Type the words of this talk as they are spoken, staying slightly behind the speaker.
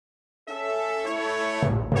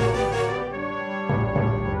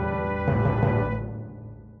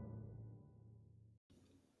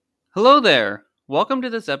Hello there. Welcome to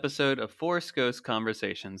this episode of Forest Ghost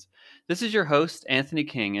Conversations. This is your host, Anthony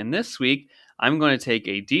King, and this week I'm going to take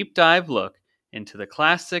a deep dive look into the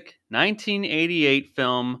classic 1988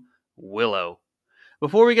 film Willow.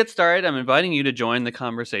 Before we get started, I'm inviting you to join the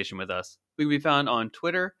conversation with us. We can be found on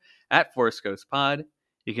Twitter at Forest Ghost Pod.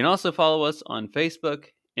 You can also follow us on Facebook,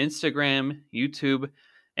 Instagram, YouTube,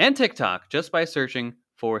 and TikTok just by searching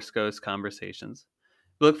Forest Ghost Conversations.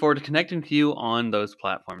 We look forward to connecting with you on those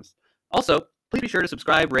platforms. Also, please be sure to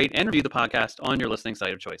subscribe, rate, and review the podcast on your listening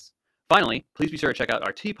site of choice. Finally, please be sure to check out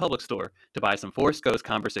our TeePublic store to buy some Forest Ghost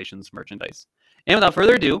Conversations merchandise. And without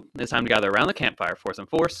further ado, it's time to gather around the campfire for some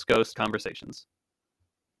Forest Ghost Conversations.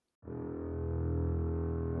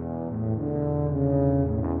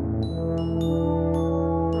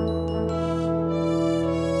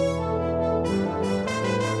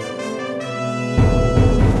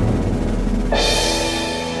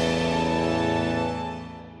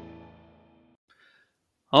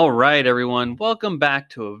 All right, everyone. Welcome back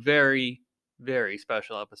to a very, very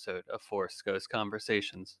special episode of Forest Ghost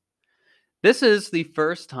Conversations. This is the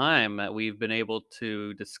first time that we've been able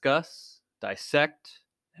to discuss, dissect,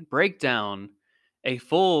 and break down a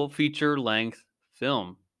full feature-length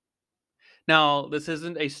film. Now, this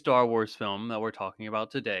isn't a Star Wars film that we're talking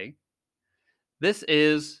about today. This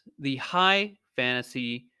is the high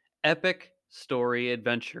fantasy epic story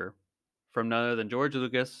adventure from none other than George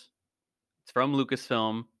Lucas. It's from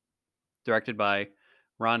Lucasfilm, directed by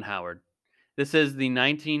Ron Howard. This is the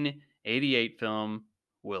 1988 film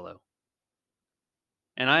Willow.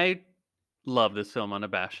 And I love this film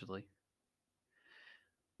unabashedly.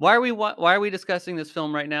 Why are we discussing this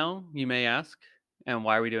film right now, you may ask? And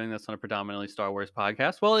why are we doing this on a predominantly Star Wars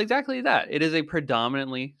podcast? Well, exactly that. It is a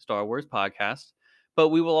predominantly Star Wars podcast, but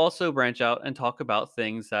we will also branch out and talk about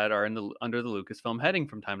things that are under the Lucasfilm heading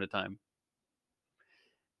from time to time.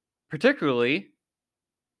 Particularly,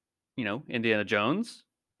 Indiana Jones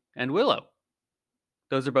and Willow.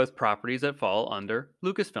 Those are both properties that fall under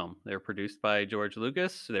Lucasfilm. They're produced by George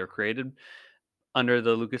Lucas. They're created under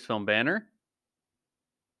the Lucasfilm banner.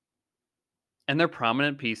 And they're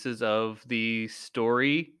prominent pieces of the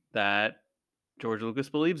story that George Lucas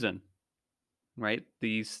believes in, right?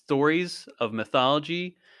 These stories of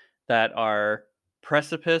mythology that are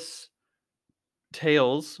precipice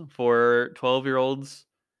tales for 12-year-olds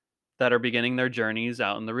that are beginning their journeys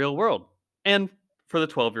out in the real world. And for the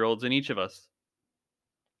 12-year-olds in each of us.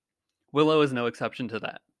 Willow is no exception to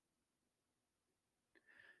that.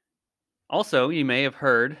 Also, you may have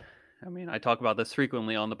heard, I talk about this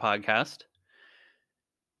frequently on the podcast.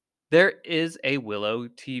 There is a Willow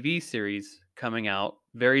TV series coming out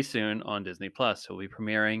very soon on Disney Plus. It will be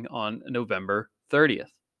premiering on November 30th.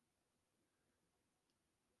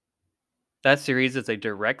 That series is a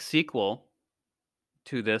direct sequel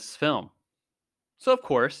to this film. So, of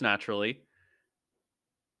course, naturally,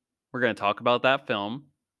 we're going to talk about that film,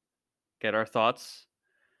 get our thoughts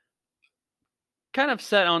kind of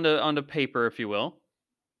set onto paper, if you will.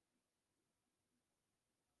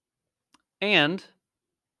 And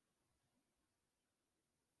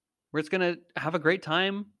we're just going to have a great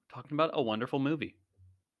time talking about a wonderful movie.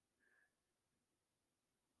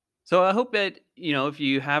 So I hope that, if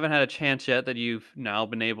you haven't had a chance yet, that you've now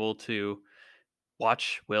been able to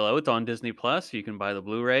watch Willow. It's on Disney Plus. You can buy the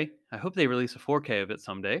Blu-ray. I hope they release a 4K of it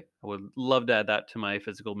someday. I would love to add that to my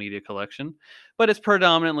physical media collection. But it's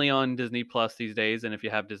predominantly on Disney Plus these days. And if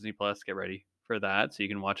you have Disney Plus, get ready for that so you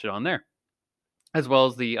can watch it on there. As well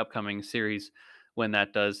as the upcoming series when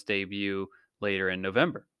that does debut later in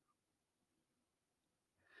November.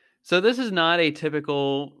 So this is not a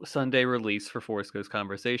typical Sunday release for Forest Ghost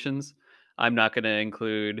Conversations. I'm not going to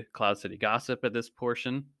include Cloud City Gossip at this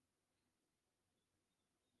portion.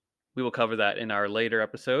 We will cover that in our later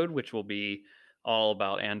episode, which will be all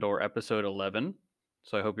about Andor episode 11.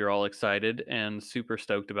 So I hope you're all excited and super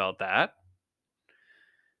stoked about that.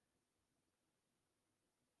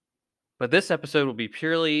 But this episode will be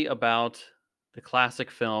purely about the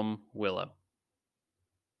classic film Willow.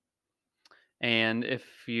 And if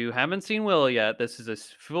you haven't seen Willow yet, this is a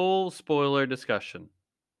full spoiler discussion.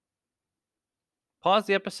 Pause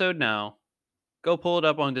the episode now, go pull it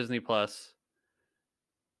up on Disney Plus,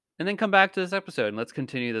 and then come back to this episode and let's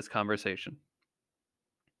continue this conversation.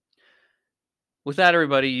 With that,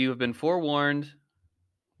 everybody, you have been forewarned.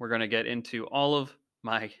 We're going to get into all of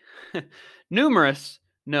my numerous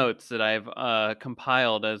notes that I've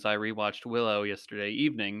compiled as I rewatched Willow yesterday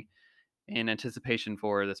evening in anticipation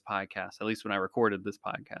for this podcast. At least when I recorded this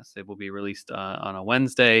podcast, it will be released on a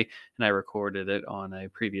Wednesday, and I recorded it on a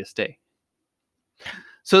previous day.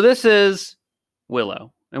 So this is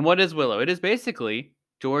Willow. And what is Willow? It is basically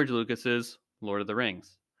George Lucas's Lord of the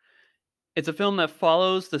Rings. It's a film that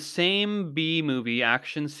follows the same B movie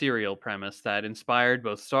action serial premise that inspired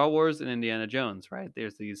both Star Wars and Indiana Jones, right?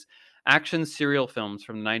 There's these action serial films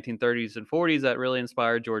from the 1930s and 40s that really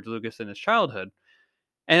inspired George Lucas in his childhood.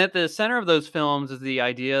 And at the center of those films is the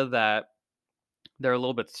idea that they're a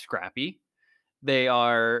little bit scrappy. They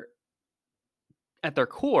are, at their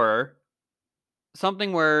core,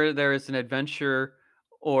 something where there is an adventure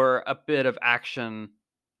or a bit of action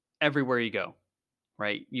everywhere you go,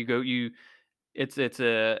 right? It's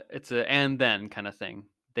a and then kind of thing.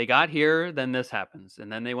 They got here, then this happens, and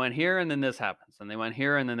then they went here, and then this happens, and they went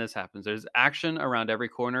here, and then this happens. There's action around every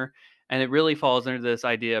corner, and it really falls under this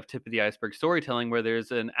idea of tip of the iceberg storytelling, where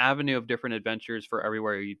there's an avenue of different adventures for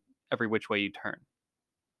every which way you turn.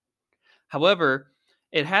 However,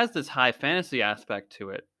 it has this high fantasy aspect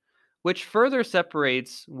to it, which further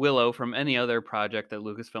separates Willow from any other project that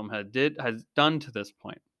Lucasfilm has done to this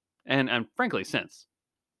point, and frankly since.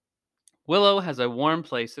 Willow has a warm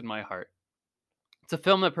place in my heart. It's a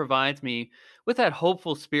film that provides me with that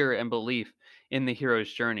hopeful spirit and belief in the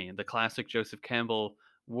hero's journey, the classic Joseph Campbell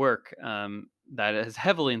work that has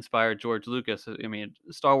heavily inspired George Lucas. I mean,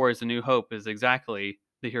 Star Wars: A New Hope is exactly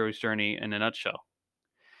the hero's journey in a nutshell.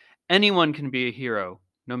 Anyone can be a hero,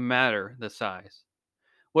 no matter the size.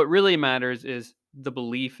 What really matters is the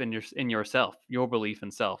belief in yourself, your belief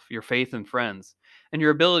in self, your faith in friends, and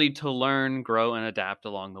your ability to learn, grow, and adapt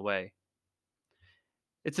along the way.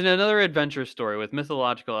 It's another adventure story with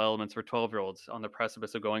mythological elements for 12-year-olds on the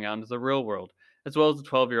precipice of going out into the real world, as well as the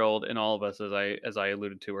 12-year-old in all of us, as I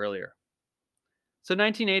alluded to earlier. So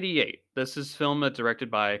 1988, this is film that's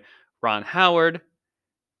directed by Ron Howard.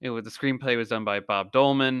 The screenplay was done by Bob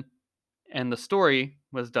Dolman, and the story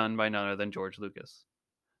was done by none other than George Lucas.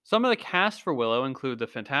 Some of the cast for Willow include the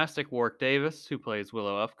fantastic Warwick Davis, who plays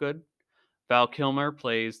Willow Ufgood. Val Kilmer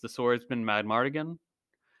plays the swordsman Mad Mardigan.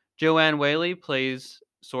 Joanne Whaley plays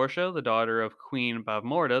Sorsha, the daughter of Queen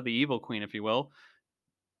Bavmorda, the evil queen, if you will,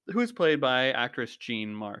 who's played by actress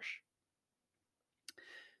Jean Marsh.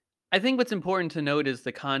 I think what's important to note is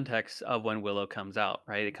the context of when Willow comes out,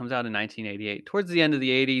 right? It comes out in 1988. Towards the end of the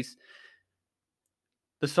 80s,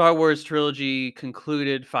 the Star Wars trilogy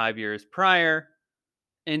concluded 5 years prior.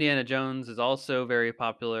 Indiana Jones is also very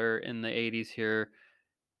popular in the 80s here.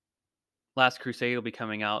 Last Crusade will be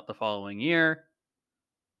coming out the following year.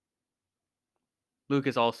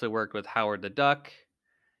 Lucas also worked with Howard the Duck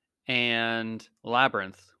and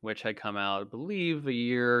Labyrinth, which had come out, I believe, a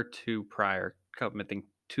year or two prior. I think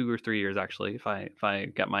 2 or 3 years, actually, if I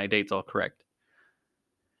got my dates all correct.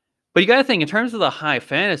 But you got to think, in terms of the high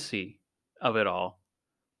fantasy of it all,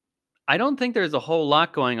 I don't think there's a whole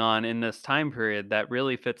lot going on in this time period that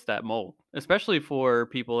really fits that mold, especially for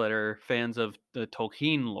people that are fans of the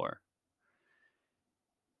Tolkien lore.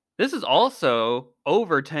 This is also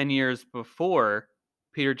over 10 years before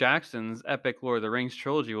Peter Jackson's epic Lord of the Rings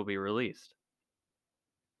trilogy will be released.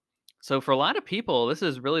 So for a lot of people, this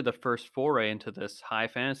is really the first foray into this high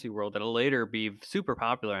fantasy world that'll later be super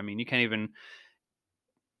popular. I mean, you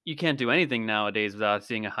can't do anything nowadays without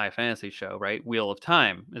seeing a high fantasy show, right? Wheel of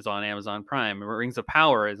Time is on Amazon Prime. Rings of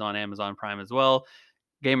Power is on Amazon Prime as well.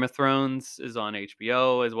 Game of Thrones is on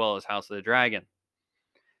HBO, as well as House of the Dragon.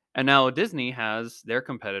 And now Disney has their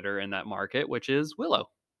competitor in that market, which is Willow,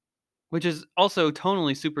 which is also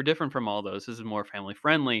tonally super different from all those. This is more family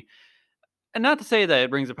friendly. And not to say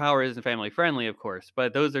that Rings of Power isn't family friendly, of course,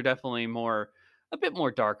 but those are definitely a bit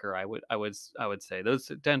more darker. I would say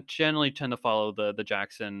those generally tend to follow the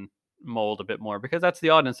Jackson mold a bit more because that's the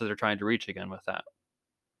audience that they're trying to reach again with that.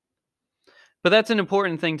 But that's an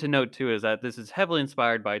important thing to note too, is that this is heavily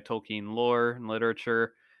inspired by Tolkien lore and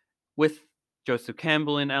literature, with Joseph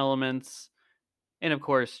Campbellian elements, and of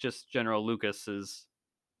course just General Lucas's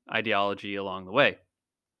ideology along the way.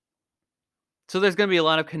 So there's going to be a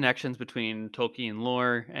lot of connections between Tolkien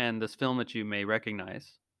lore and this film that you may recognize.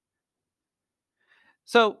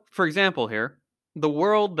 So, for example, here, the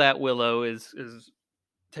world that Willow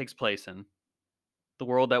takes place in, the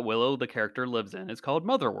world that Willow, the character, lives in, is called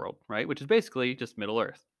Motherworld, right? Which is basically just Middle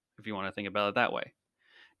Earth, if you want to think about it that way.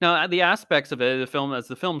 Now, the aspects of it, as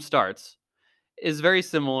the film starts, is very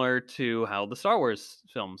similar to how the Star Wars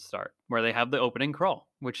films start, where they have the opening crawl,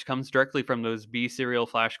 which comes directly from those B serial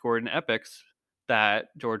Flash Gordon epics that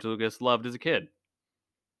George Lucas loved as a kid.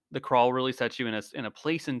 The crawl really sets you in a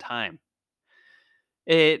place in time.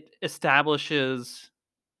 It establishes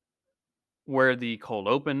where the cold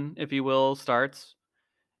open, if you will, starts.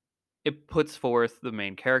 It puts forth the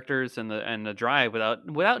main characters and the drive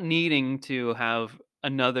without needing to have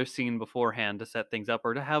another scene beforehand to set things up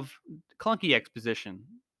or to have clunky exposition.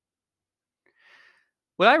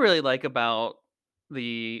 What I really like about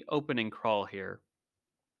the opening crawl here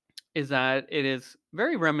is that it is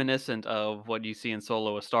very reminiscent of what you see in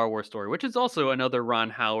Solo: A Star Wars Story, which is also another Ron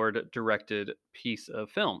Howard directed piece of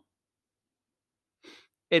film.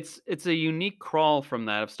 It's a unique crawl from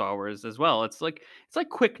that of Star Wars as well. It's like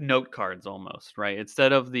quick note cards almost, right?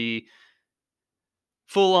 Instead of the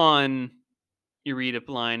full on you read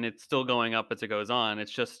a line, it's still going up as it goes on.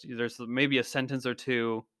 It's just there's maybe a sentence or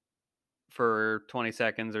two for 20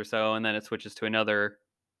 seconds or so, and then it switches to another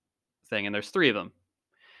thing, and there's three of them.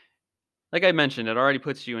 Like I mentioned, it already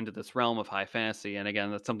puts you into this realm of high fantasy, and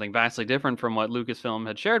again, that's something vastly different from what Lucasfilm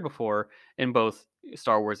had shared before in both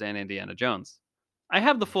Star Wars and Indiana Jones. I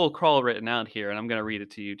have the full crawl written out here, and I'm going to read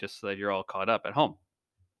it to you just so that you're all caught up at home.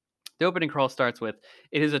 The opening crawl starts with,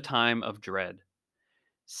 "It is a time of dread.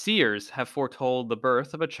 Seers have foretold the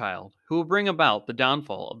birth of a child who will bring about the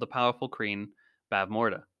downfall of the powerful queen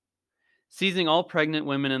Bavmorda. Seizing all pregnant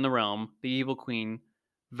women in the realm, the evil queen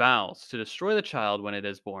vows to destroy the child when it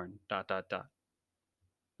is born. Dot dot dot.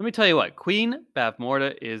 Let me tell you what, Queen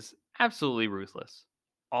Bavmorda is absolutely ruthless.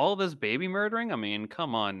 All this baby murdering? I mean,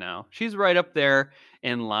 come on now. She's right up there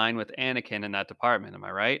in line with Anakin in that department, am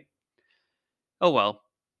I right? Oh well,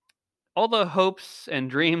 all the hopes and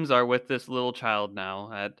dreams are with this little child now.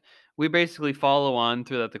 That we basically follow on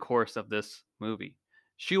throughout the course of this movie.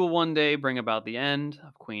 She will one day bring about the end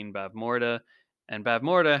of Queen Bavmorda, and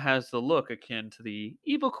Bavmorda has the look akin to the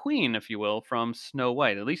evil queen, if you will, from Snow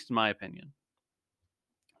White, at least in my opinion.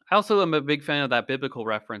 I also am a big fan of that biblical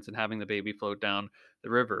reference and having the baby float down the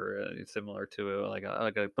river, similar to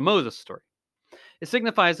the Moses story. It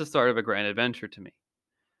signifies the start of a grand adventure to me.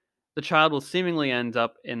 The child will seemingly end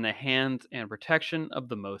up in the hands and protection of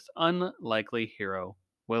the most unlikely hero,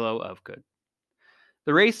 Willow of Good.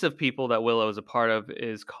 The race of people that Willow is a part of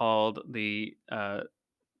is called the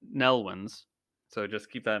Nelwyns. So just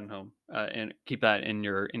keep that in home and keep that in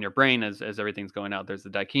your brain as everything's going out. There's the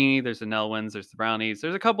Daikini, there's the Nelwyns, there's the Brownies.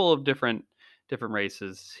 There's a couple of different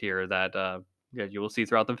races here that you will see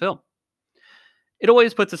throughout the film. It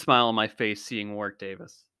always puts a smile on my face seeing Warwick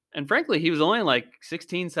Davis. And frankly, he was only like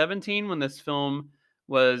 16, 17 when this film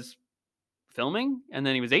was filming, and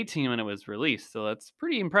then he was 18 when it was released. So that's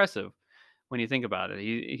pretty impressive when you think about it.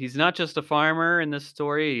 He's not just a farmer in this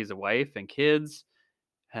story, he's a wife and kids.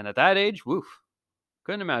 And at that age, woof,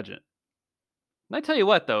 couldn't imagine it. And I tell you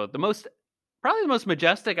what, though, probably the most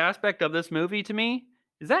majestic aspect of this movie to me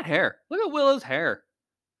is that hair. Look at Willow's hair.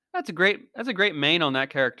 That's a great mane on that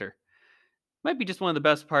character. Might be just one of the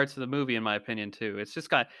best parts of the movie, in my opinion, too. It's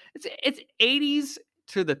just got it's 80s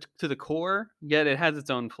to the core, yet it has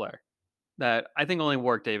its own flair that I think only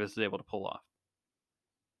Warwick Davis is able to pull off.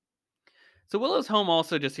 So Willow's home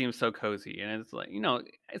also just seems so cozy, and it's like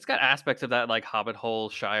it's got aspects of that like Hobbit hole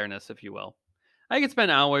shireness, if you will. I could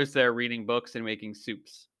spend hours there reading books and making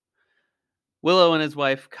soups. Willow and his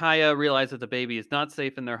wife Kaya realize that the baby is not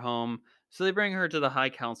safe in their home, so they bring her to the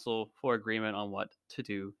High Council for agreement on what to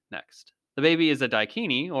do next. The baby is a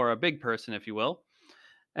Daikini, or a big person, if you will,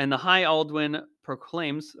 and the High Aldwin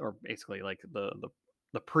proclaims, or basically like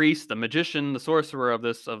the priest, the magician, the sorcerer of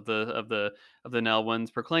the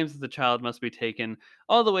Nelwyns proclaims that the child must be taken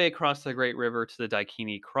all the way across the Great River to the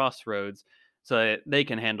Daikini crossroads so that they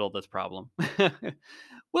can handle this problem.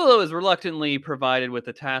 Willow is reluctantly provided with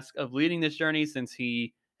the task of leading this journey since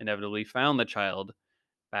he inevitably found the child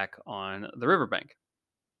back on the riverbank.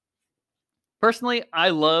 Personally, I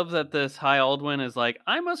love that this High Aldwin is like,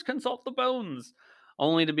 I must consult the bones,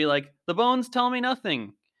 only to be like, the bones tell me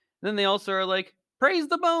nothing. Then they also are like, praise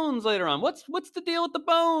the bones later on. What's the deal with the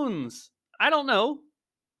bones? I don't know.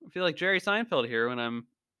 I feel like Jerry Seinfeld here when I'm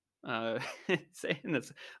uh, saying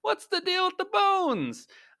this. What's the deal with the bones?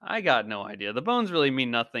 I got no idea. The bones really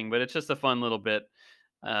mean nothing, but it's just a fun little bit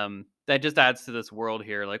that just adds to this world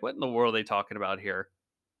here. Like, what in the world are they talking about here?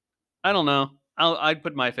 I don't know. I'd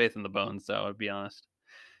put my faith in the bones, though, I'd be honest.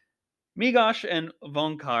 Migosh and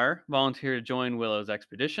Vonkar volunteer to join Willow's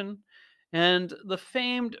expedition, and the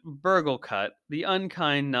famed Burglecut, the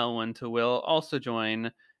unkind Nelwyn to Will, also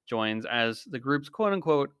joins as the group's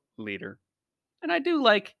quote-unquote leader. And I do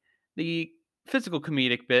like the physical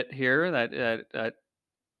comedic bit here that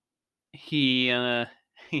he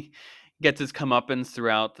he gets his comeuppance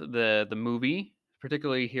throughout the movie,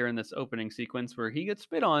 particularly here in this opening sequence where he gets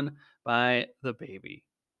spit on by the baby.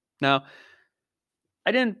 Now,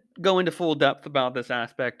 I didn't go into full depth about this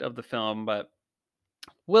aspect of the film, but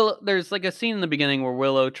There's like a scene in the beginning where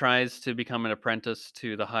Willow tries to become an apprentice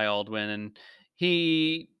to the High Aldwin, and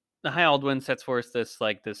he, the High Aldwin, sets forth this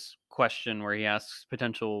question where he asks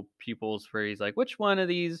potential pupils, where he's like, "Which one of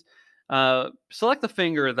these? Select the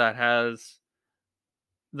finger that has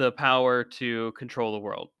the power to control the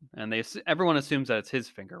world." And everyone assumes that it's his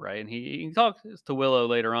finger, right? And he talks to Willow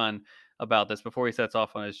later on about this before he sets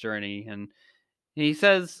off on his journey, and he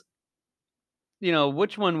says,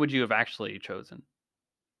 "Which one would you have actually chosen?"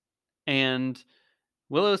 And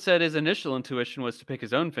Willow said his initial intuition was to pick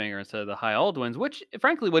his own finger instead of the High Aldwin's, which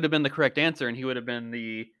frankly would have been the correct answer, and he would have been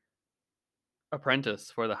the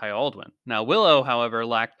apprentice for the High Aldwin. Now, Willow, however,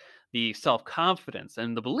 lacked the self confidence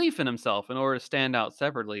and the belief in himself in order to stand out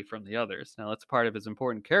separately from the others. Now, that's part of his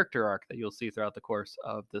important character arc that you'll see throughout the course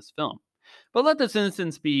of this film. But let this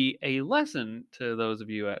instance be a lesson to those of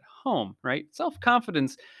you at home, right? Self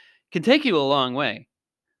confidence can take you a long way.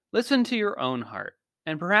 Listen to your own heart,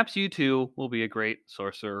 and perhaps you too will be a great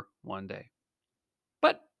sorcerer one day.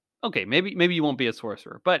 But okay, maybe you won't be a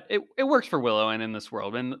sorcerer, but it works for Willow and in this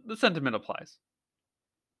world, and the sentiment applies.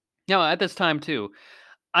 Now, at this time too,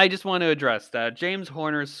 I just want to address that James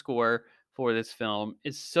Horner's score for this film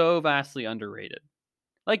is so vastly underrated.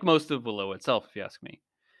 Like most of Willow itself, if you ask me.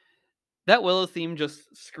 That Willow theme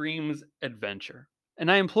just screams adventure. And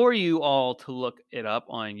I implore you all to look it up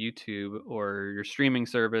on YouTube or your streaming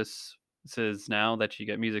services now that you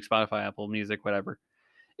get music, Spotify, Apple Music, whatever.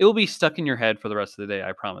 It will be stuck in your head for the rest of the day,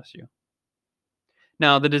 I promise you.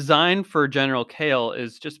 Now, the design for General Kale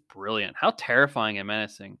is just brilliant. How terrifying and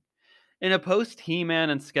menacing. In a post He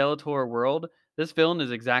Man and Skeletor world, this villain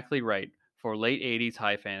is exactly right for late 80s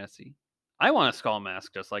high fantasy. I want a skull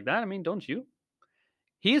mask just like that. I mean, don't you?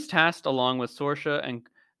 He is tasked along with Sorsha,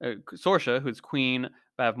 who's Queen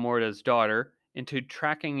Bavmorda's daughter, into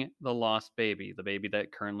tracking the lost baby, the baby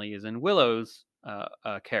that currently is in Willow's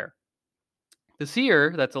care. The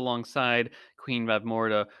seer that's alongside Queen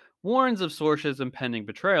Bavmorda warns of Sorsha's impending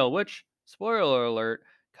betrayal, which, spoiler alert,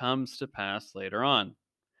 comes to pass later on.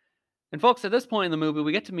 And folks, at this point in the movie,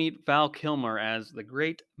 we get to meet Val Kilmer as the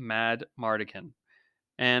great Mad Mardigan.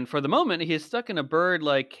 And for the moment, he is stuck in a bird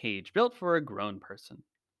like cage built for a grown person.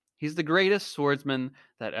 He's the greatest swordsman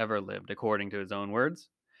that ever lived, according to his own words.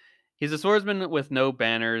 He's a swordsman with no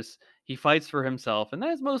banners. He fights for himself, and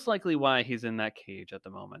that is most likely why he's in that cage at the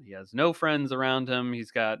moment. He has no friends around him.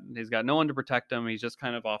 He's got no one to protect him. He's just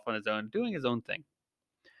kind of off on his own, doing his own thing.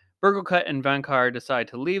 Burglekutt and Vankar decide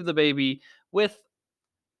to leave the baby with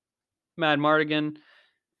Mad Mardigan,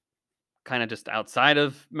 kind of just outside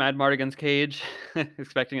of Mad Mardigan's cage,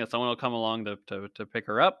 expecting that someone will come along to pick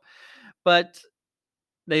her up. But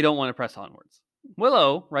they don't want to press onwards.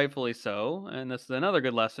 Willow, rightfully so, and this is another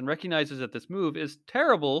good lesson, recognizes that this move is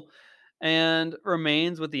terrible and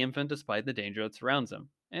remains with the infant despite the danger that surrounds him.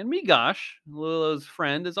 And Migosh, Willow's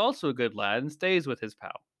friend, is also a good lad and stays with his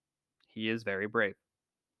pal. He is very brave.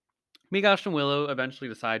 Migosh and Willow eventually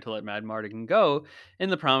decide to let Mad Mardigan go in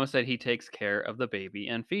the promise that he takes care of the baby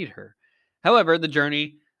and feed her. However, the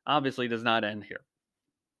journey obviously does not end here.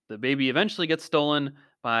 The baby eventually gets stolen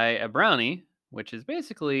by a brownie, which is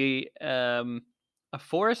basically a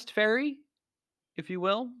forest fairy, if you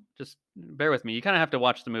will. Just bear with me. You kind of have to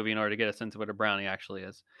watch the movie in order to get a sense of what a brownie actually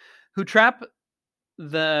is. Who trap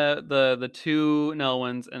the two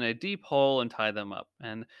Nelwyns in a deep hole and tie them up.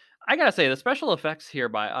 And I gotta say, the special effects here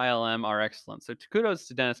by ILM are excellent. So kudos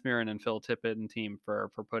to Dennis Muren and Phil Tippett and team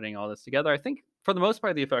for putting all this together. I think for the most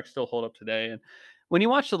part, the effects still hold up today. And when you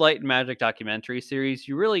watch the Light and Magic documentary series,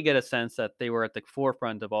 you really get a sense that they were at the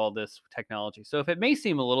forefront of all this technology. So if it may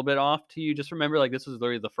seem a little bit off to you, just remember like this was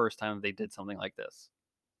literally the first time they did something like this.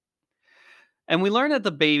 And we learn that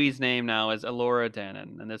the baby's name now is Elora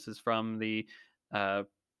Danon, and this is from the uh,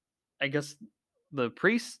 I guess the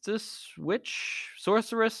priestess, witch,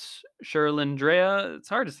 sorceress, Sherlindrea. It's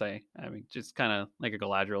hard to say. I mean, just kind of like a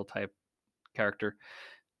Galadriel type character.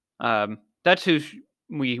 That's who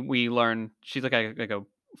we learn. She's like a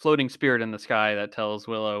floating spirit in the sky that tells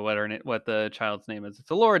Willow what the child's name is. It's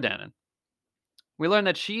Elora Danon. We learn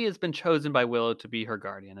that she has been chosen by Willow to be her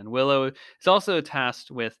guardian, and Willow is also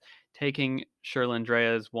tasked with taking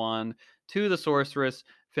Sherlindrea's wand to the sorceress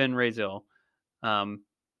Fin Raziel, um,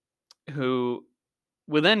 who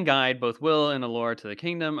will then guide both Will and Allure to the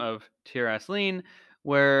kingdom of Tir Asleen,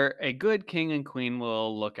 where a good king and queen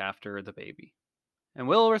will look after the baby. And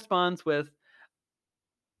Will responds with,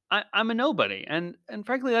 I'm a nobody, and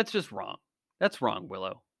frankly, that's just wrong. That's wrong,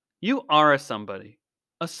 Willow. You are a somebody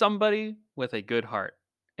with a good heart,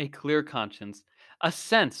 a clear conscience, a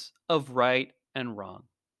sense of right and wrong.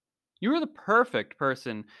 You are the perfect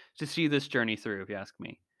person to see this journey through, if you ask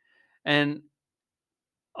me. And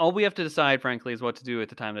All we have to decide, frankly, is what to do at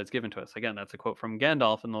the time that's given to us. Again, that's a quote from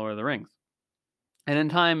Gandalf in The Lord of the Rings. And in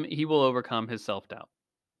time, he will overcome his self doubt.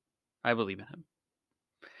 I believe in him.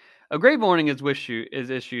 A grave warning is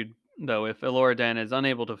issued, though, if Elora Danan is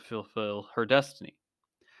unable to fulfill her destiny.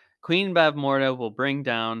 Queen Bavmorda will bring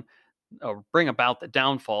about the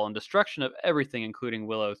downfall and destruction of everything, including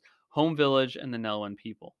Willow's home village and the Nelwyn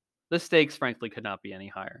people. The stakes, frankly, could not be any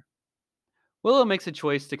higher. Willow makes a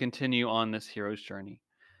choice to continue on this hero's journey.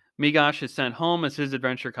 Migosh is sent home as his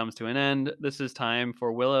adventure comes to an end. This is time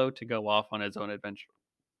for Willow to go off on his own adventure.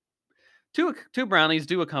 Two brownies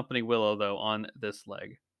do accompany Willow, though, on this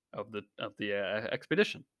leg of the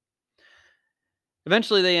expedition.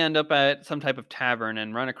 Eventually, they end up at some type of tavern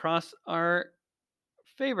and run across our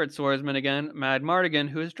favorite swordsman again, Mad Mardigan,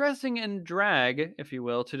 who is dressing in drag, if you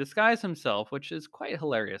will, to disguise himself, which is quite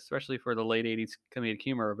hilarious, especially for the late 80s comedic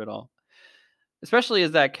humor of it all. Especially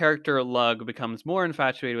as that character Lug becomes more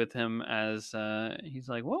infatuated with him as he's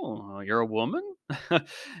like, "Whoa, you're a woman?"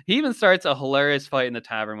 He even starts a hilarious fight in the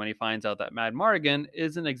tavern when he finds out that Mad Mardigan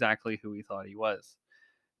isn't exactly who he thought he was.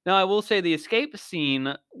 Now, I will say the escape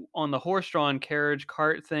scene on the horse-drawn carriage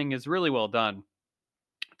cart thing is really well done.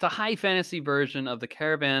 It's a high fantasy version of the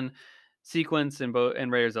caravan sequence in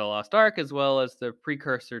Raiders of the Lost Ark, as well as the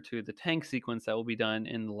precursor to the tank sequence that will be done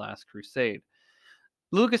in The Last Crusade.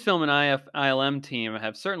 Lucasfilm and ILM team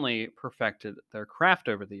have certainly perfected their craft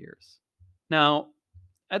over the years. Now,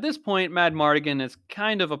 at this point, Mad Mardigan is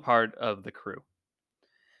kind of a part of the crew.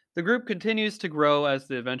 The group continues to grow as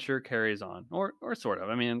the adventure carries on, or sort of.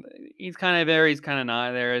 I mean, he's kind of there, he's kind of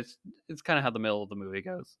not there. It's kind of how the middle of the movie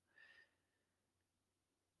goes.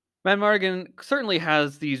 Mad Mardigan certainly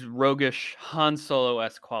has these roguish Han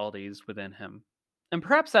Solo-esque qualities within him. And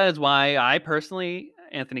perhaps that is why I personally,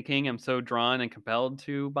 Anthony King, am so drawn and compelled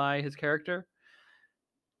to by his character.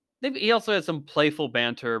 He also has some playful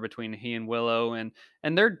banter between he and Willow, and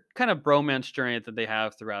their kind of bromance journey that they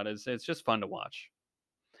have throughout is it's just fun to watch.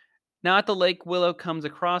 Now at the lake, Willow comes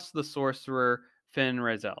across the sorcerer Finn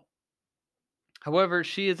Razel. However,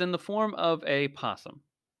 she is in the form of a possum.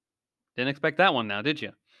 Didn't expect that one now, did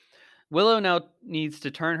you? Willow now needs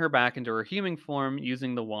to turn her back into her human form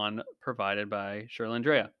using the wand provided by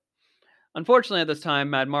Sherlandrea. Unfortunately, at this time,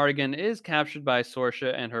 Mad Mardigan is captured by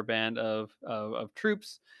Sorsha and her band of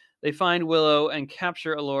troops. They find Willow and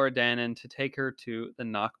capture Elora Danan to take her to the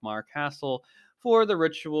Nockmar Castle for the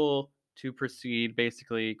ritual to proceed,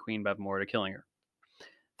 basically Queen Bavmorda killing her.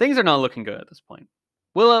 Things are not looking good at this point.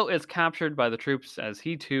 Willow is captured by the troops as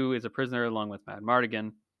he too is a prisoner along with Mad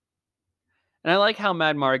Mardigan. And I like how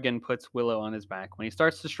Mad Mardigan puts Willow on his back when he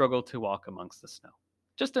starts to struggle to walk amongst the snow.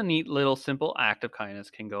 Just a neat little simple act of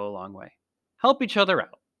kindness can go a long way. Help each other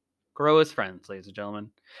out. Grow as friends, ladies and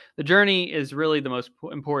gentlemen. The journey is really the most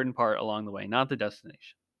important part along the way, not the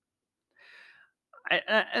destination.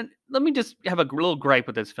 And let me just have a little gripe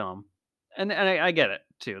with this film, and I get it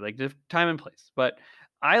too, like the time and place. But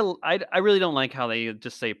I really don't like how they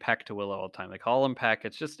just say Peck to Willow all the time. They call him Peck.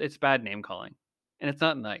 It's bad name calling, and it's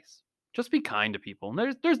not nice. Just be kind to people.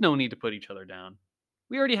 And there's no need to put each other down.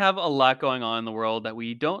 We already have a lot going on in the world that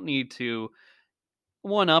we don't need to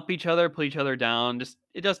one up each other, put each other down.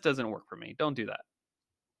 It just doesn't work for me. Don't do that.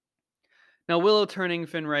 Now, Willow turning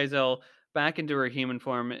Finn Razel back into her human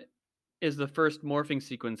form is the first morphing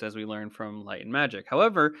sequence as we learn from Light and Magic.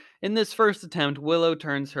 However, in this first attempt, Willow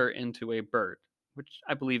turns her into a bird, which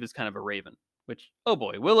I believe is kind of a raven. Which, oh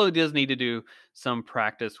boy, Willow does need to do some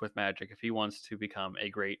practice with magic if he wants to become a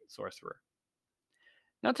great sorcerer.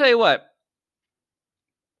 Now, I'll tell you what,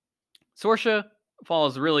 Sorsha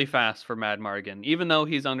falls really fast for Mad Mardigan, even though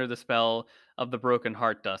he's under the spell of the broken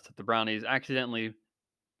heart dust that the brownies accidentally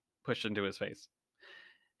pushed into his face.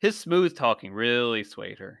 His smooth talking really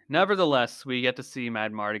swayed her. Nevertheless, we get to see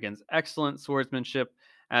Mad Mardigan's excellent swordsmanship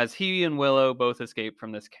as he and Willow both escape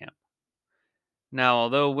from this camp. Now,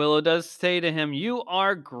 although Willow does say to him, "You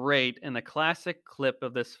are great," in the classic clip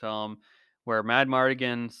of this film where Mad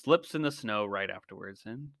Mardigan slips in the snow right afterwards.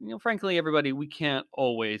 And, frankly, everybody, we can't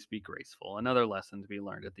always be graceful. Another lesson to be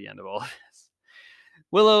learned at the end of all this.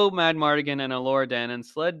 Willow, Mad Mardigan, and Elora Danan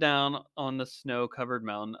sled down on the snow-covered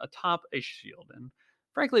mountain atop a shield. And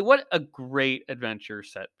frankly, what a great adventure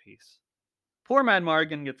set piece. Poor Mad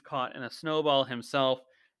Mardigan gets caught in a snowball himself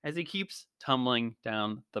as he keeps tumbling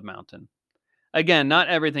down the mountain. Again, not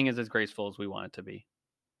everything is as graceful as we want it to be.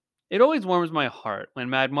 It always warms my heart when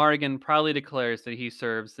Mad Mardigan proudly declares that he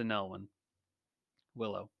serves the Nelwyn.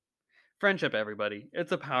 Willow. Friendship, everybody.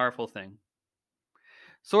 It's a powerful thing.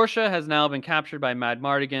 Sorsha has now been captured by Mad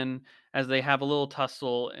Mardigan as they have a little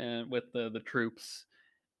tussle with the troops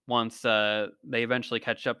once they eventually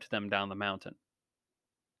catch up to them down the mountain.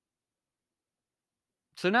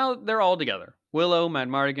 So now they're all together: Willow,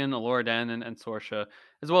 Madmartigan, Alora Dannon, and Sorsha,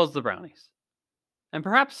 as well as the brownies. And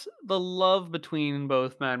perhaps the love between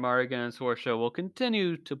both Madmartigan and Sorsha will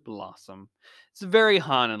continue to blossom. It's very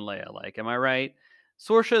Han and Leia like, am I right?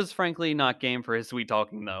 Sorsha's frankly not game for his sweet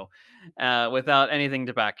talking though, without anything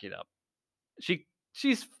to back it up.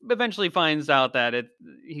 She's eventually finds out that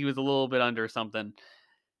he was a little bit under something,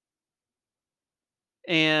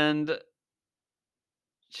 and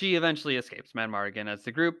she eventually escapes Madmartigan as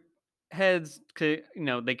the group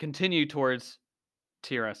they continue towards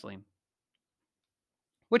Tir Esseline,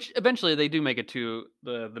 which eventually they do make it to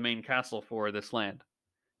the main castle for this land.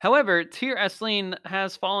 However, Tir Esseline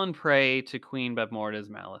has fallen prey to Queen Bevmorda's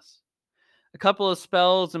malice. A couple of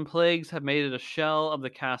spells and plagues have made it a shell of the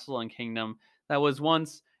castle and kingdom that was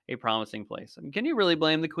once a promising place. I mean, can you really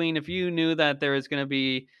blame the queen if you knew that there is going to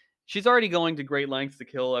be? She's already going to great lengths to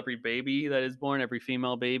kill every baby that is born, every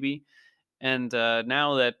female baby, and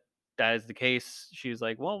now that that is the case, she's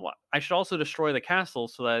like, well, I should also destroy the castle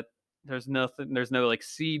so that there's no like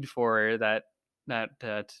seed for that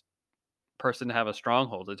person to have a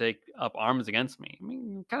stronghold to take up arms against me. I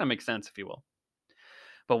mean, kind of makes sense, if you will.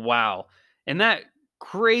 But wow, and that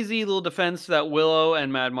crazy little defense that Willow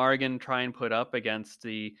and Madmartigan try and put up against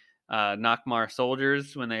the Nockmaar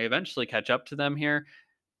soldiers when they eventually catch up to them here.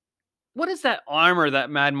 What is that armor that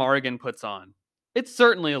Madmartigan puts on? It's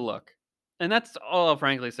certainly a look. And that's all I'll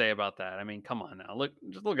frankly say about that. I mean, come on now.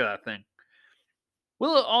 Just look at that thing.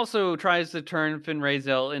 Willow also tries to turn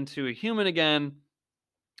Finrayzel into a human again,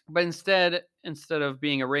 but instead of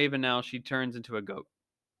being a raven now, she turns into a goat.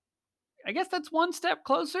 I guess that's one step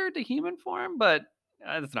closer to human form, but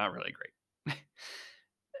that's not really great.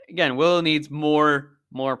 Again, Willow needs more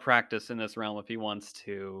practice in this realm if he wants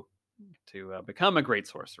to become a great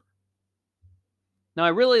sorcerer. Now, I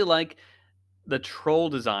really like the troll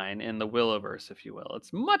design in the Willowverse, if you will.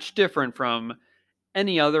 It's much different from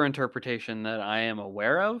any other interpretation that I am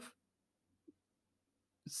aware of.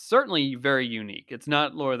 It's certainly very unique. It's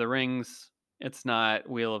not Lord of the Rings. It's not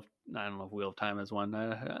Wheel of I don't know if Wheel of Time is one.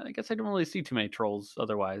 I guess I don't really see too many trolls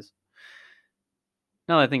otherwise.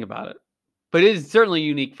 Now that I think about it. But it is certainly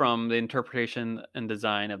unique from the interpretation and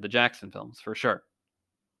design of the Jackson films, for sure.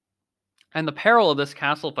 And the peril of this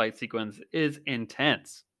castle fight sequence is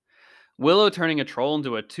intense. Willow turning a troll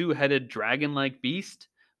into a two-headed dragon-like beast,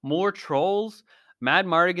 more trolls,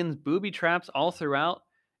 Madmartigan's booby traps all throughout.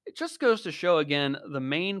 It just goes to show again the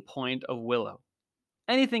main point of Willow.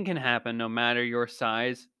 Anything can happen no matter your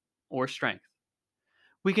size or strength.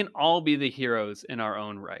 We can all be the heroes in our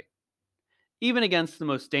own right, even against the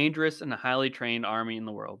most dangerous and highly trained army in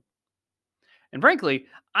the world. And frankly,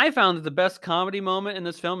 I found that the best comedy moment in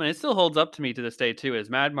this film, and it still holds up to me to this day too, is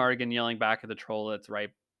Madmartigan yelling back at the troll that's right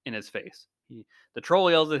in his face. The troll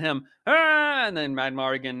yells at him, ah! And then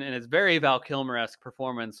Madmartigan, in his very Val Kilmer-esque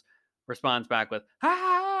performance, responds back with,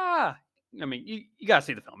 ah! I mean, you gotta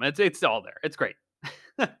see the film. It's all there. It's great.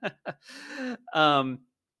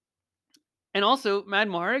 And also,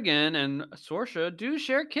 Madmartigan and Sorsha do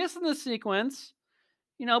share a kiss in this sequence.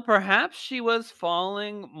 Perhaps she was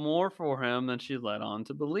falling more for him than she led on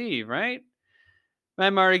to believe, right?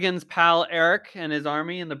 Madmartigan's pal Eric and his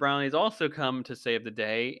army and the Brownies also come to save the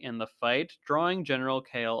day in the fight, drawing General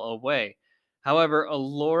Kale away. However,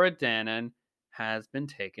 Alora Dannon has been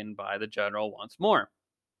taken by the General once more.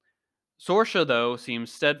 Sorsha, though,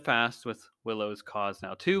 seems steadfast with Willow's cause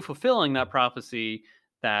now too, fulfilling that prophecy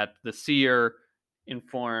that the seer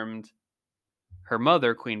informed her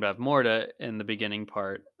mother, Queen Bavmorda, in the beginning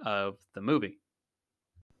part of the movie.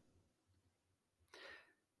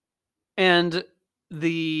 And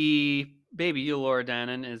the baby, Alora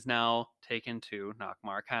Dannon, is now taken to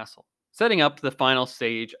Nockmaar Castle, setting up the final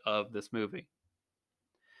stage of this movie.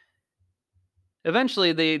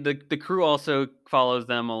 Eventually, the crew also follows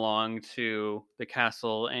them along to the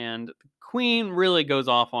castle, and the Queen really goes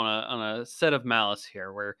off on a set of malice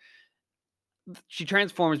here, where she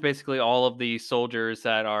transforms basically all of the soldiers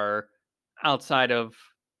that are outside of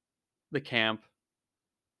the camp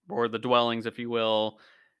or the dwellings, if you will.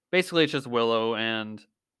 Basically, it's just Willow and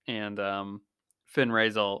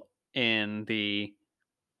Finrayzel in the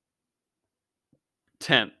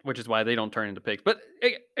tent, which is why they don't turn into pigs. But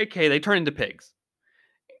okay, they turn into pigs,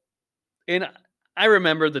 and I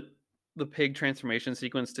remember the pig transformation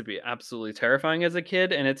sequence to be absolutely terrifying as a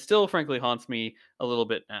kid, and it still, frankly, haunts me a little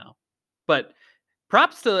bit now. But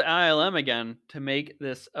props to ILM again to make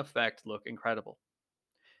this effect look incredible.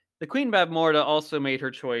 The Queen Bavmorda also made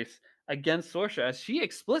her choice against Sorsha, as she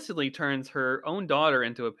explicitly turns her own daughter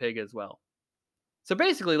into a pig as well. So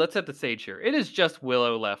basically, let's set the stage here. It is just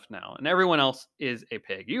Willow left now, and everyone else is a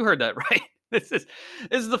pig. You heard that right. this is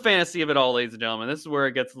this is the fantasy of it all, ladies and gentlemen. This is where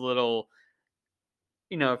it gets a little,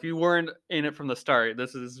 if you weren't in it from the start,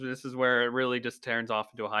 this is where it really just turns off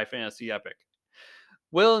into a high fantasy epic.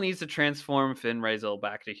 Will needs to transform Finn Razel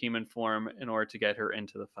back to human form in order to get her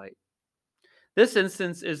into the fight. This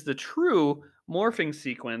instance is the true morphing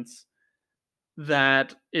sequence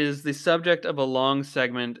that is the subject of a long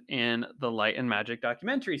segment in the Light and Magic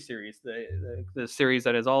documentary series, the series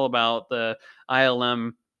that is all about the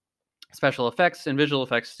ILM special effects and visual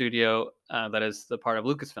effects studio that is the part of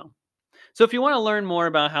Lucasfilm. So if you want to learn more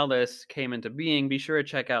about how this came into being, be sure to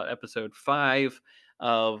check out episode 5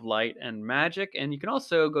 of Light and Magic. And you can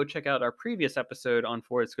also go check out our previous episode on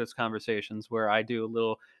Forest Coast Conversations, where I do a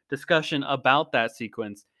little discussion about that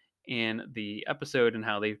sequence in the episode and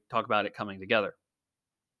how they talk about it coming together.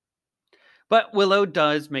 But Willow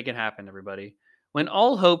does make it happen, everybody. When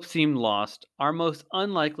all hope seemed lost, our most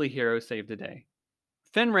unlikely hero saved the day.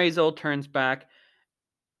 Finn Razel turns back.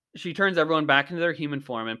 She turns everyone back into their human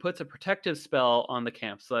form and puts a protective spell on the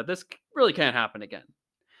camp so that this really can't happen again.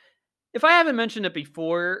 If I haven't mentioned it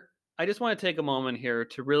before, I just want to take a moment here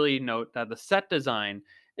to really note that the set design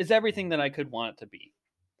is everything that I could want it to be.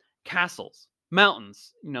 Castles,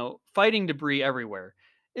 mountains, fighting debris everywhere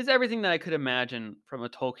is everything that I could imagine from a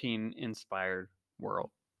Tolkien-inspired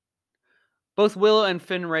world. Both Willow and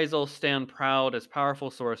Finn Razel stand proud as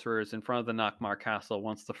powerful sorcerers in front of the Nockmaar castle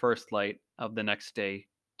once the first light of the next day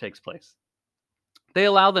takes place. They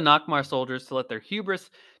allow the Nockmaar soldiers to let their hubris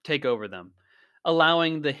take over them,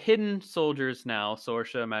 allowing the hidden soldiers now,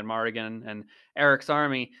 Sorsha, Madmartigan, and Eric's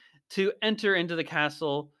army, to enter into the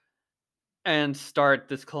castle and start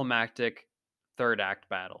this climactic third act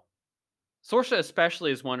battle. Sorsha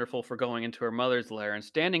especially is wonderful for going into her mother's lair and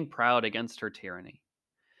standing proud against her tyranny.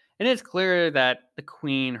 And it's clear that the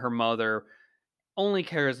queen, her mother, only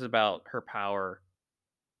cares about her power.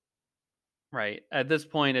 Right. At this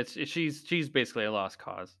point, she's basically a lost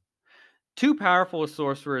cause. Two powerful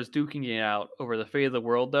sorcerers duking it out over the fate of the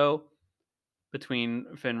world, though, between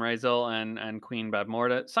Finn Razel and Queen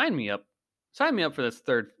Badmorda. Sign me up. Sign me up for this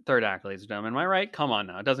third act, ladies and gentlemen. Am I right? Come on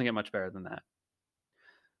now. It doesn't get much better than that.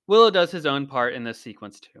 Willow does his own part in this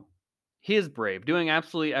sequence, too. He is brave, doing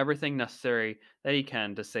absolutely everything necessary that he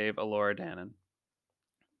can to save Elora Danan.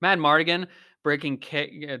 Madmartigan breaking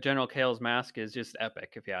General Kale's mask is just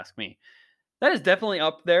epic, if you ask me. That is definitely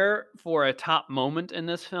up there for a top moment in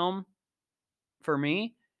this film. For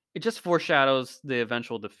me, it just foreshadows the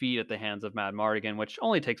eventual defeat at the hands of Madmartigan, which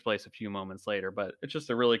only takes place a few moments later, but it's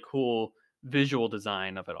just a really cool visual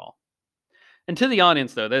design of it all. And to the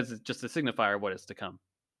audience, though, that is just a signifier of what is to come.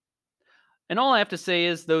 And all I have to say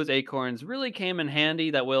is those acorns really came in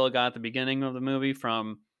handy that Willow got at the beginning of the movie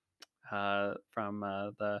from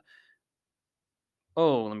the...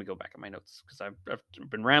 Oh, let me go back at my notes because I've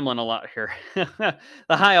been rambling a lot here. The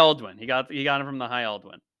High Alduin. He got it from the High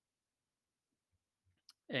Alduin.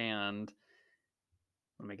 And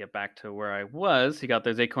let me get back to where I was. He got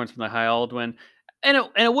those acorns from the High Alduin. And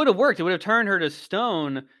it would have worked. It would have turned her to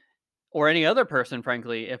stone, or any other person,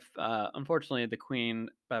 frankly, if unfortunately the Queen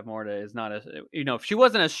Bavmorda is not as, if she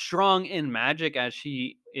wasn't as strong in magic as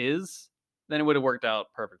she is, then it would have worked out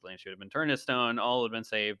perfectly. And she would have been turned to stone, all would have been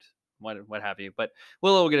saved, what have you. But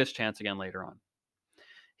Willow will get his chance again later on.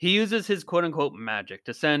 He uses his quote-unquote magic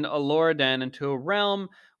to send Elora Danan into a realm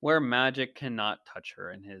where magic cannot touch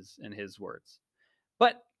her, in his words.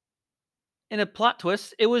 But in a plot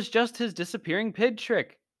twist, it was just his disappearing pig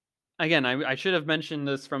trick. Again, I should have mentioned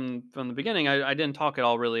this from the beginning. I didn't talk at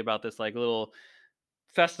all really about this little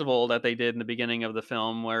festival that they did in the beginning of the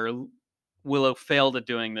film where Willow failed at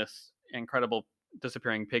doing this incredible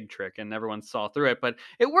disappearing pig trick and everyone saw through it. But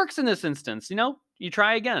it works in this instance. You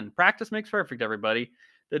try again. Practice makes perfect, everybody.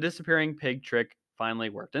 The disappearing pig trick finally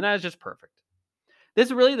worked, and that is just perfect. This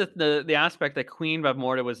is really the aspect that Queen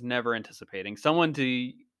Bavmorda was never anticipating. Someone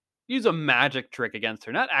to use a magic trick against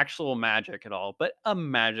her. Not actual magic at all, but a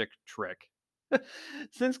magic trick.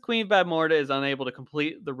 Since Queen Bavmorda is unable to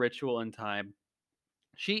complete the ritual in time,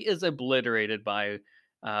 she is obliterated by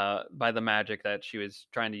the magic that she was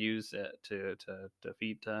trying to use to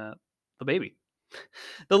defeat the baby.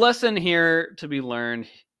 The lesson here to be learned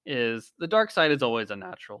is the dark side is always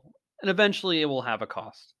unnatural, and eventually it will have a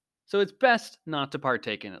cost. So it's best not to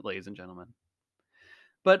partake in it, ladies and gentlemen.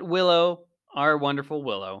 But Willow, our wonderful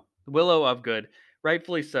Willow, Willow of Good,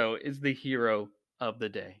 rightfully so, is the hero of the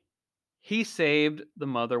day. He saved the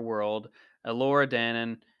mother world, Elora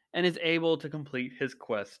Danan, and is able to complete his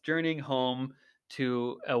quest, journeying home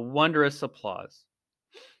to a wondrous applause.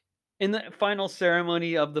 In the final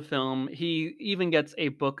ceremony of the film, he even gets a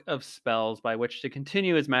book of spells by which to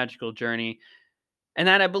continue his magical journey, And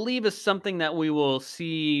that, I believe, is something that we will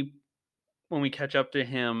see when we catch up to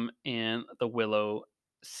him in the Willow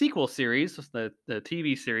sequel series, the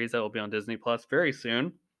TV series that will be on Disney Plus very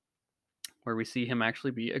soon, where we see him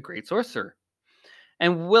actually be a great sorcerer.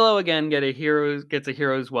 And Willow again gets a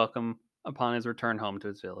hero's welcome upon his return home to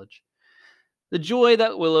his village. The joy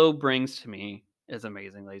that Willow brings to me is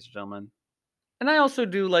amazing, ladies and gentlemen. And I also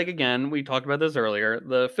do like, again, we talked about this earlier,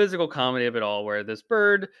 the physical comedy of it all, where this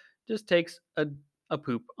bird just takes a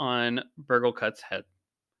poop on Burglecut's head.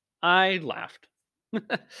 I laughed.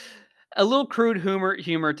 A little crude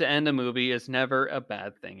humor to end a movie is never a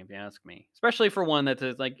bad thing, if you ask me. Especially for one that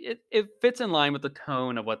is like it fits in line with the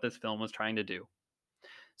tone of what this film was trying to do.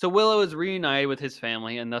 So Willow is reunited with his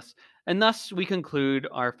family, and thus we conclude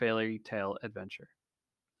our fairy tale adventure.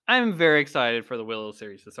 I'm very excited for the Willow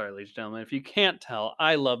series to start, ladies and gentlemen. If you can't tell,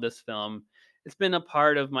 I love this film. It's been a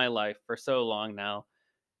part of my life for so long now.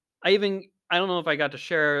 I don't know if I got to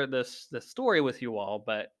share this story with you all,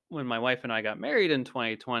 but when my wife and I got married in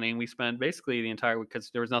 2020, we spent basically the entire week because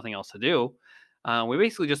there was nothing else to do. We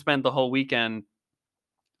basically just spent the whole weekend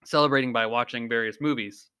celebrating by watching various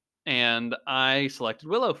movies, and I selected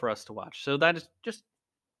Willow for us to watch. So that is just,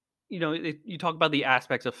 you talk about the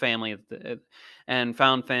aspects of family and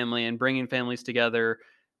found family and bringing families together,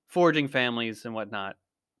 forging families and whatnot.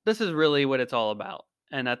 This is really what it's all about.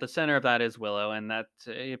 And at the center of that is Willow, and that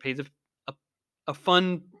it plays a, a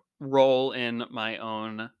fun role in my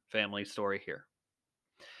own family story here.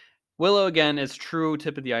 Willow, again, is true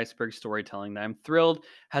tip of the iceberg storytelling that I'm thrilled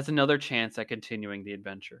has another chance at continuing the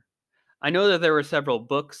adventure. I know that there were several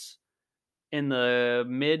books in the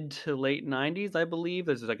mid to late 90s, I believe.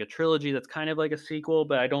 There's like a trilogy that's kind of like a sequel,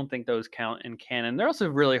 but I don't think those count in canon. They're also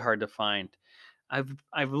really hard to find.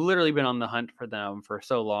 I've literally been on the hunt for them for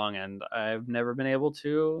so long, and I've never been able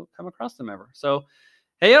to come across them ever. So,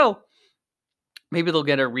 hey yo, maybe they'll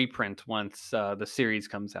get a reprint once the series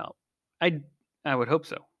comes out. I I would hope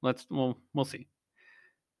so. We'll see.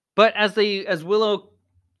 But as Willow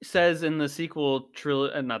says in the sequel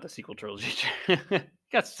trilogy, not the sequel trilogy.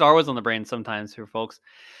 Got Star Wars on the brain sometimes here, folks.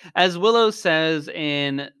 As Willow says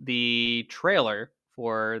in the trailer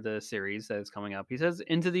for the series that is coming up, he says,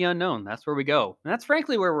 "Into the unknown. That's where we go." And that's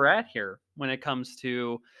frankly where we're at here when it comes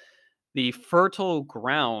to the fertile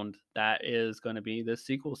ground that is going to be this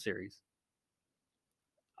sequel series.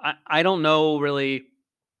 I don't know really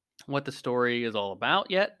what the story is all about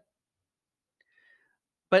yet.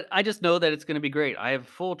 But I just know that it's gonna be great. I have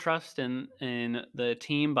full trust in the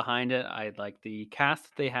team behind it. I like the cast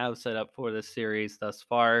that they have set up for this series thus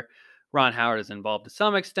far. Ron Howard is involved to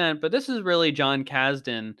some extent, but this is really John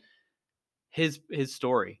Kasdan, his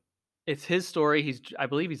story. It's his story. I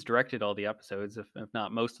believe he's directed all the episodes, if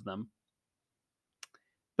not most of them.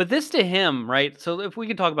 But this to him, right? So if we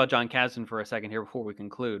can talk about John Kasdan for a second here before we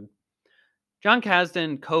conclude. John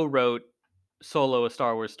Kasdan co-wrote Solo: A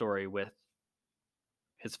Star Wars Story with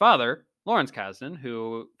his father, Lawrence Kasdan,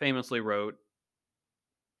 who famously wrote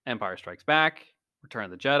Empire Strikes Back, Return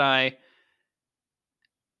of the Jedi,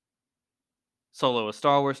 Solo: A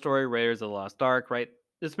Star Wars Story, Raiders of the Lost Ark, right?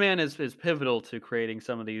 This man is pivotal to creating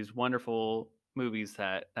some of these wonderful movies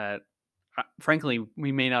that frankly, we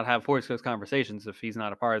may not have Force Ghost conversations if he's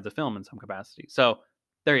not a part of the film in some capacity. So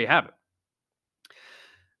there you have it.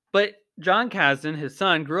 But John Kasdan, his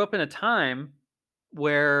son, grew up in a time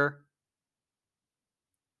where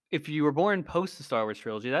if you were born post the Star Wars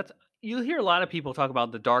trilogy, that's you hear a lot of people talk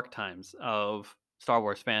about the dark times of Star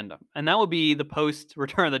Wars fandom, and that would be the post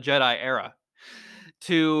Return of the Jedi era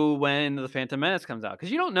to when the Phantom Menace comes out, because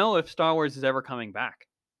you don't know if Star Wars is ever coming back.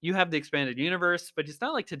 You have the expanded universe, but it's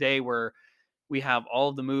not like today where we have all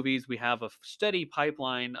of the movies. We have a steady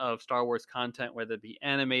pipeline of Star Wars content, whether it be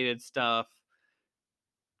animated stuff,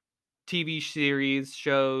 TV series,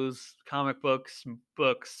 shows, comic books,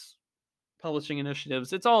 publishing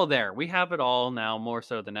initiatives. It's all there. We have it all now more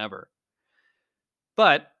so than ever.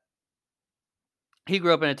 But he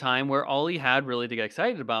grew up in a time where all he had really to get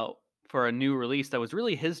excited about for a new release that was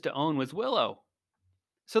really his to own was Willow.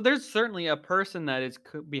 So there's certainly a person that is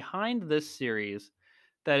behind this series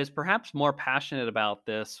that is perhaps more passionate about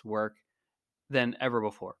this work than ever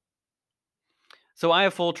before. So I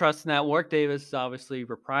have full trust in that. Warwick Davis is obviously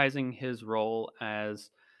reprising his role as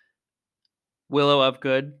Willow of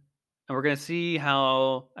Good. And we're going to see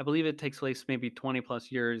how, I believe it takes place maybe 20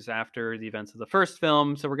 plus years after the events of the first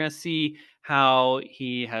film. So we're going to see how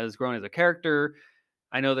he has grown as a character.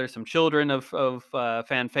 I know there's some children of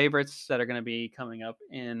fan favorites that are going to be coming up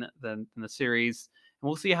in the series. And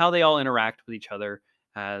we'll see how they all interact with each other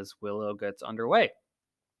as Willow gets underway.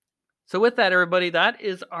 So with that, everybody, that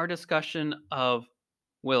is our discussion of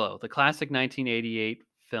Willow, the classic 1988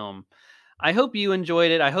 film. I hope you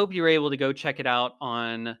enjoyed it. I hope you were able to go check it out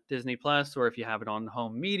on Disney Plus, or if you have it on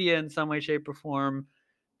home media in some way, shape, or form,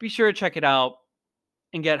 be sure to check it out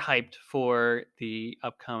and get hyped for the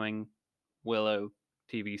upcoming Willow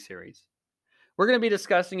TV series. We're going to be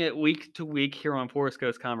discussing it week to week here on Force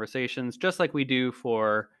Ghost Conversations, just like we do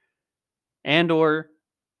for Andor,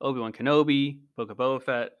 Obi-Wan Kenobi, Book of Boba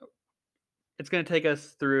Fett. It's going to take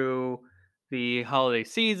us through the holiday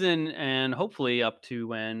season and hopefully up to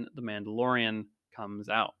when The Mandalorian comes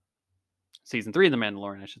out. Season 3 of The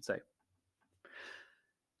Mandalorian, I should say.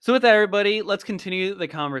 So with that, everybody, let's continue the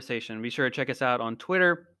conversation. Be sure to check us out on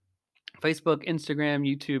Twitter, Facebook, Instagram,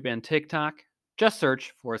 YouTube, and TikTok. Just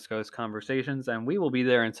search Force Ghost Conversations, and we will be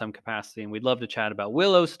there in some capacity. And we'd love to chat about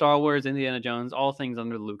Willow, Star Wars, Indiana Jones, all things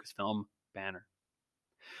under the Lucasfilm banner.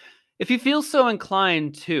 If you feel so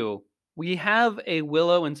inclined to, we have a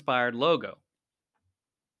Willow-inspired logo.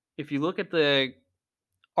 If you look at the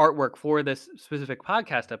artwork for this specific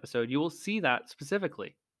podcast episode, you will see that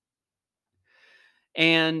specifically.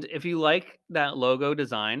 And if you like that logo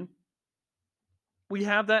design, we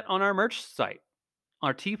have that on our merch site.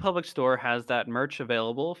 Our TeePublic store has that merch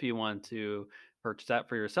available if you want to purchase that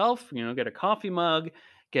for yourself. Get a coffee mug,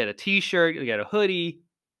 get a t-shirt, get a hoodie,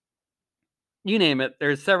 you name it.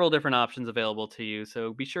 There's several different options available to you.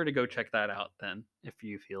 So be sure to go check that out then if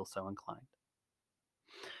you feel so inclined.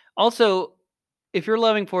 Also, if you're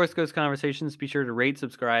loving Forest Ghost Conversations, be sure to rate,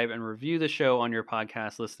 subscribe, and review the show on your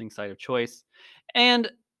podcast listening site of choice.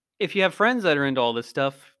 And if you have friends that are into all this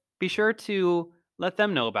stuff, be sure to let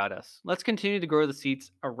them know about us. Let's continue to grow the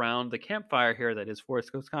seats around the campfire here that is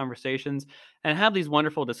Forest Ghost Conversations and have these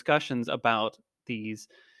wonderful discussions about these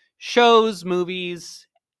shows, movies,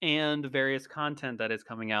 and various content that is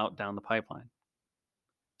coming out down the pipeline.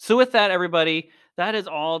 So with that, everybody, that is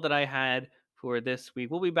all that I had for this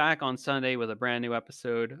week. We'll be back on Sunday with a brand new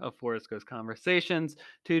episode of Forest Ghost Conversations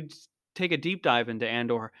to take a deep dive into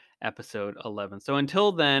Andor episode 11. So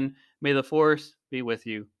until then, may the Force be with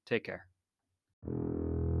you. Take care.